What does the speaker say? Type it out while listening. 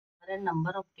and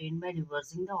number obtained by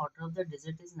reversing the order of the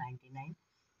digit is 99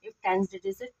 if tens digit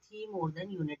is 3 more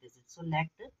than unit digit. So let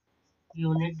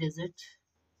unit digit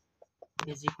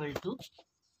is equal to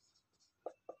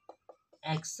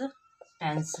x,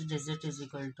 tens digit is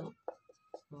equal to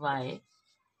y.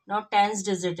 Now tens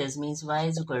digit is means y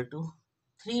is equal to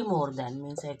 3 more than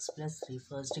means x plus 3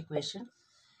 first equation.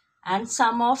 And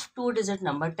some of two digit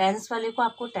number tense वाले को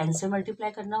आपको 10 से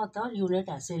multiply करना होता है और unit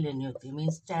ऐसे लेनी होती है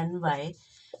means 10y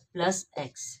plus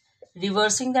x.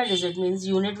 Reversing the digit means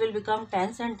unit will become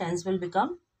tense and tense will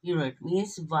become unit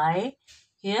means y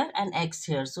here and x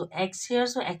here. So x here,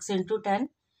 so x into 10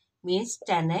 means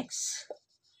 10x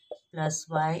plus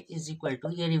y is equal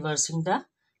to ये reversing the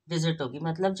digit होगी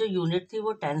मतलब जो unit थी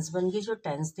वो tense बन गई, जो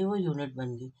tense थी वो यूनिट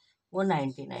बन गई, वो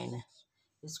 99 है.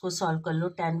 इसको सॉल्व कर लो.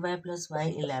 10y plus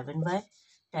Y 11y,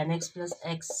 10x plus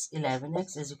x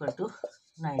 11x is equal to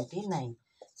 99.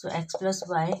 So x plus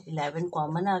Y 11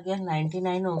 common आ गया,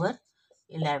 99 over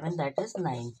 11 that is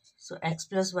 9. So x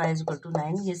plus Y is equal to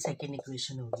 9. ये सेकेंड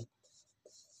इक्वेशन होगी.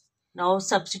 Now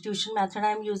substitution method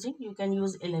I am using. You can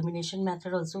use elimination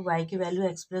method also. y की value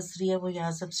x plus 3 है, वो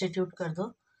यहाँ substitute कर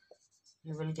दो.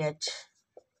 You will get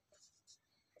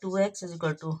 2x is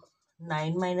equal to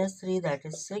 9 minus 3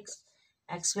 that is 6.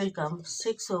 x will come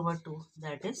 6 over 2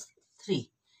 that is 3.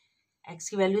 x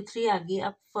की value 3 आ गई.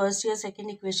 अब first या सेकंड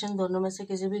इक्वेशन दोनों में से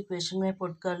किसी भी इक्वेशन में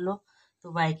पुट कर लो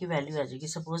तो y की वैल्यू आ जाएगी.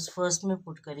 सपोज फर्स्ट में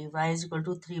पुट करी y is equal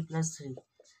to 3 plus 3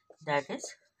 that is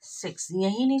 6.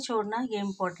 यही नहीं छोड़ना, ये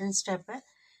इंपॉर्टेंट स्टेप है,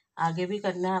 आगे भी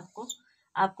करना है आपको.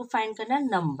 आपको फाइंड करना है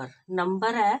नंबर.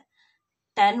 नंबर है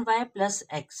 10y plus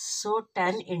x. So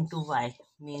 10 into y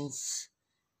means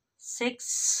 6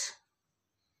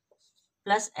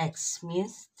 plus x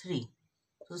means 3.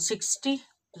 So 60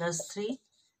 plus 3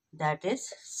 that is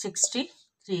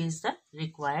 63 is the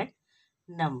required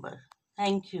number.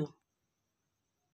 Thank you.